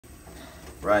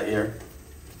right here.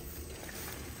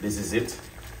 This is it.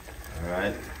 All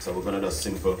right. So we're gonna just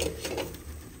simple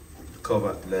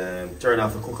cover, turn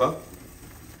off the cooker.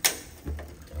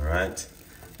 All right.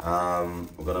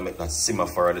 We're gonna make that simmer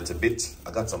for a little bit.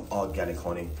 I got some organic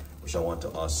honey, which I want to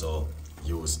also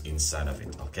use inside of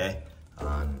it. Okay.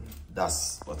 And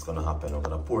that's what's gonna happen. I'm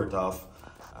gonna pour it off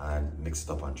and mix it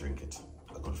up and drink it.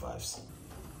 Good vibes.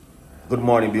 Good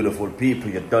morning, beautiful people.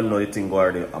 You don't know the thing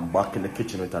already. I'm back in the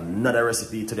kitchen with another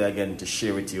recipe today again to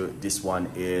share with you. This one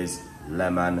is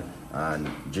lemon and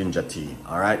ginger tea.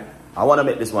 All right. I want to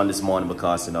make this one this morning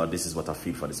because, you know, this is what I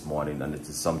feel for this morning and it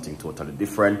is something totally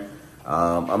different.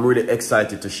 I'm really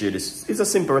excited to share this. It's a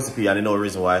simple recipe and you know the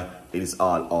reason why. It is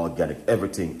all organic.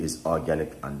 Everything is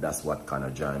organic and that's what kind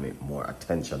of drives me more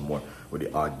attention, more with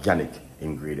the organic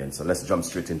ingredients. So let's jump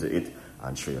straight into it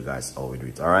and show you guys how we do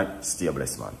it. All right. Stay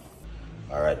blessed, man.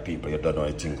 All right, people, you don't know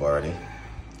anything already.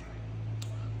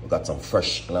 We got some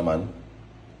fresh lemon,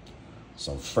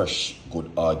 some fresh, good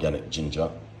organic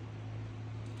ginger.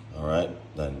 All right,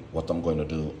 then what I'm going to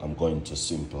do, I'm going to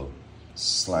simple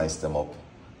slice them up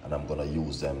and I'm going to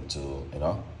use them to, you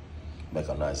know, make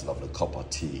a nice, lovely cup of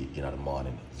tea in the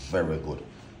morning. Very good.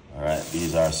 All right,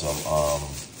 these are some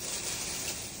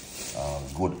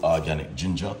good organic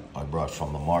ginger I brought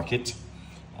from the market.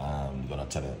 I'm gonna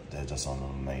tell you, they're just an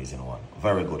amazing one.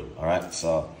 Very good. All right,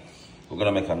 so we're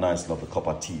gonna make a nice lovely cup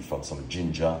of tea from some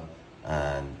ginger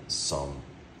and some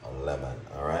lemon.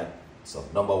 All right, so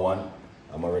number one,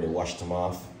 I'm already washed them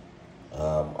off.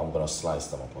 I'm gonna slice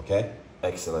them up. Okay,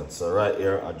 excellent. So right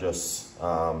here I just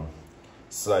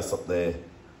slice up the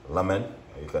lemon.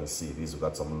 You can see these have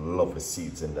got some lovely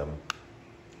seeds in them.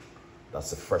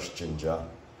 That's the fresh ginger.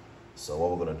 So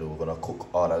what we're gonna do, we're gonna cook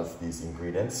all of these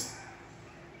ingredients.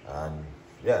 And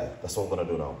yeah, that's what we're gonna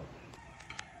do now.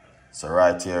 So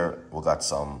right here, we got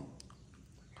some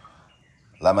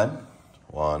lemon,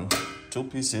 1, 2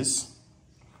 pieces.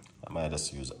 I might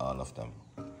just use all of them.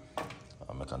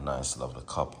 I'll make a nice lovely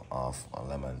cup of a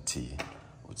lemon tea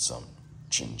with some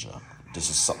ginger. This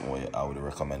is something I would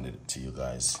recommend it to you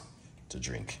guys to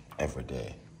drink every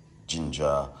day.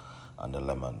 Ginger and the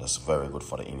lemon, that's very good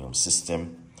for the immune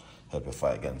system. Help you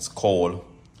fight against cold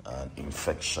and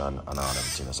infection and all them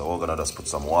things. So we're gonna just put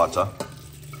some water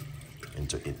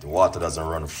into it. The water doesn't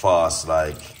run fast,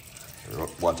 like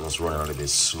water is running a little bit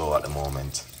slow at the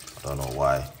moment. I don't know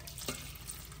why.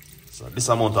 So this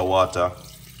amount of water,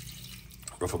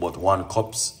 roughly about 1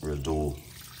 cup, will do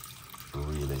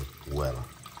really well.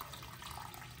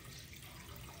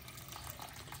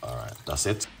 All right, that's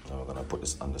it. Now we're gonna put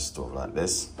this on the stove like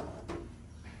this.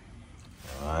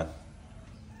 All right.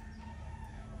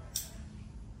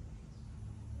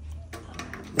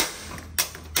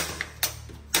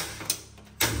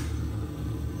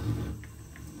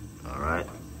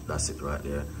 That's it right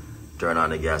there. Turn on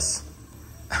the gas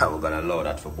and we're gonna allow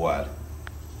that to boil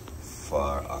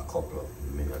for a couple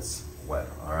of minutes. Well,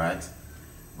 all right.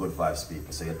 Good vibes,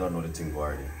 people. So you don't know the thing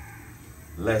already.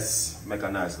 Let's make a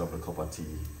nice lovely cup of tea,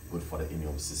 good for the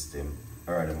immune system,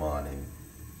 early morning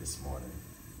this morning.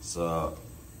 So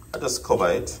I just cover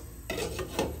it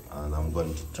and I'm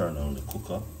going to turn on the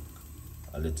cooker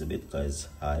a little bit because it's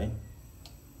high.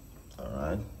 All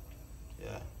right.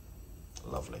 Yeah,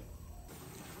 lovely.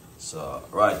 So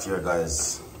right here,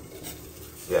 guys,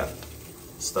 yeah,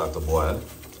 start to boil,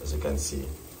 as you can see.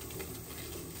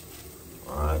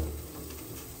 All right,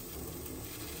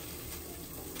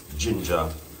 ginger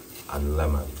and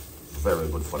lemon, very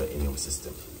good for the immune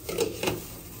system.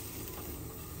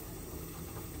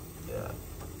 Yeah.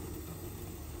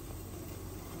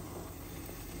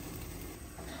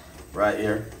 Right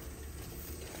here,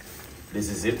 this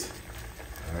is it.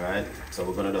 All right, so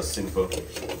we're gonna just simple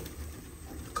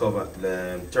cover,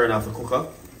 turn off the cooker.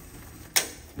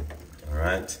 All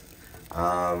right,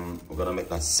 we're gonna make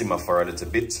that simmer for a little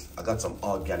bit. I got some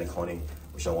organic honey,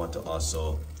 which I want to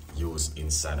also use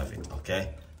inside of it.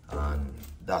 Okay, and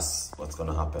that's what's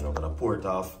gonna happen. I'm gonna pour it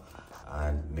off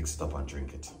and mix it up and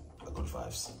drink it. Good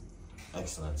vibes.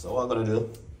 Excellent. So what I'm gonna do,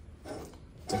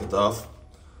 take it off,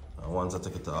 and once I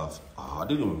take it off, I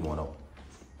didn't even want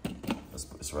to. Let's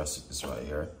put this right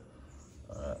here.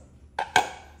 All right.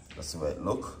 That's the way it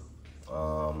look.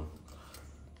 And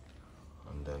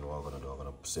then what I'm gonna do, I'm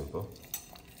gonna simple.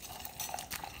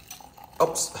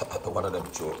 Oops, one of them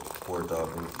pour it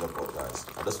off and look out, guys.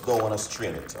 I just don't want to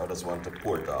strain it. I just want to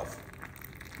pour it off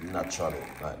naturally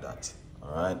like that.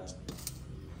 All right.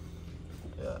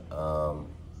 Yeah.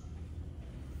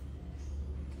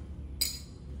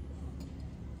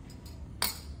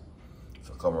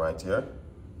 So come right here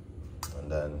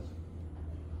and then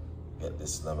get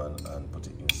this lemon and put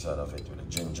it inside of it with the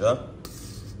ginger.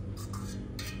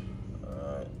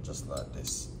 just like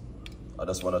this. I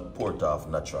just want to pour it off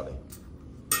naturally.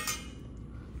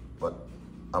 But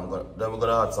then we're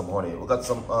gonna add some honey. We got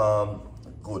some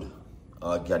good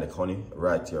organic honey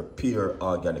right here, pure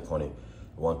organic honey.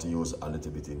 We want to use a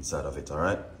little bit inside of it. All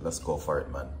right, let's go for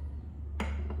it, man.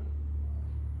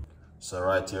 So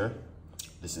right here,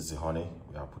 this is the honey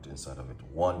we are putting inside of it.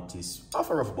 1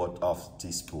 teaspoon, about half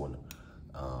teaspoon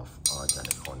of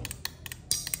organic honey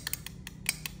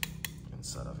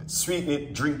inside of it. Sweeten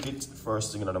it, drink it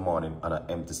first thing in the morning on an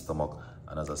empty stomach.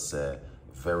 And as I said,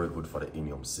 very good for the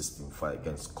immune system, fight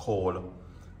against cold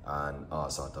and all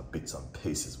sort of bits and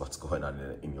pieces what's going on in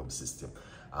the immune system.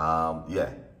 Yeah,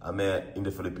 I'm in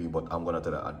the Philippines, but I'm gonna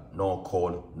tell you, no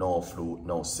cold, no flu,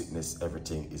 no sickness,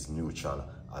 everything is neutral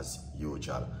as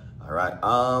usual. All right,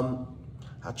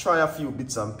 I try a few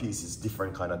bits and pieces,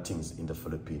 different kind of things in the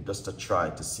Philippines, just to try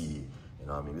to see, you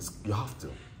know what I mean, you have to,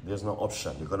 there's no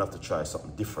option, you're gonna have to try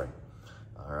something different.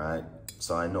 All right,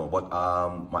 so I know, but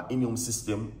my immune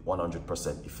system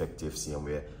 100% effective, same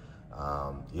way.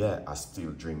 Yeah, I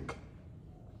still drink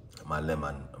my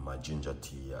lemon, my ginger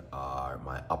tea, or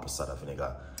my apple cider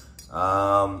vinegar.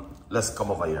 Let's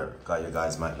come over here, because you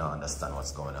guys might not understand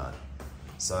what's going on.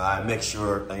 So I make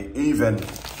sure I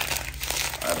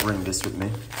bring this with me.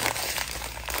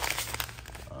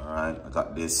 All right, I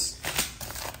got this.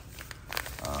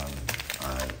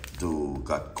 I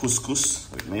got couscous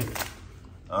with me.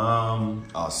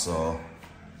 Also,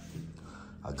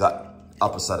 I got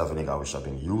apple cider vinegar, which I've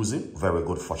been using. Very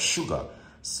good for sugar.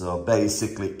 So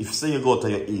basically, if say you go to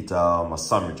you eat a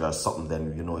sandwich or something,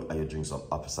 then you know you drink some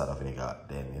apple cider vinegar,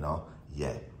 then you know,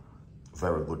 yeah,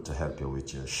 very good to help you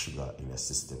with your sugar in your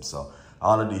system. So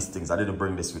all of these things, I didn't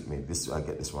bring this with me. I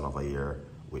get this one over here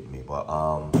with me, but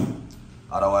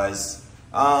otherwise,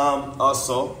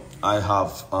 also I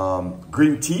have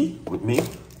green tea with me.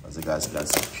 As you guys can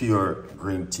see, pure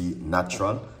green tea,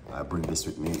 natural. I bring this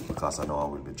with me because I know I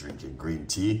will be drinking green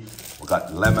tea. We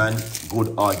got lemon,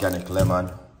 good organic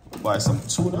lemon. Buy some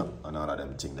tuna and all of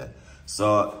them things there.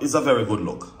 So it's a very good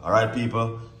look. All right,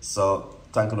 people. So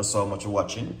thank you so much for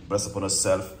watching. Bless upon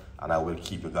yourself, and I will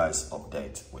keep you guys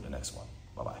updated with the next one.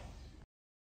 Bye-bye.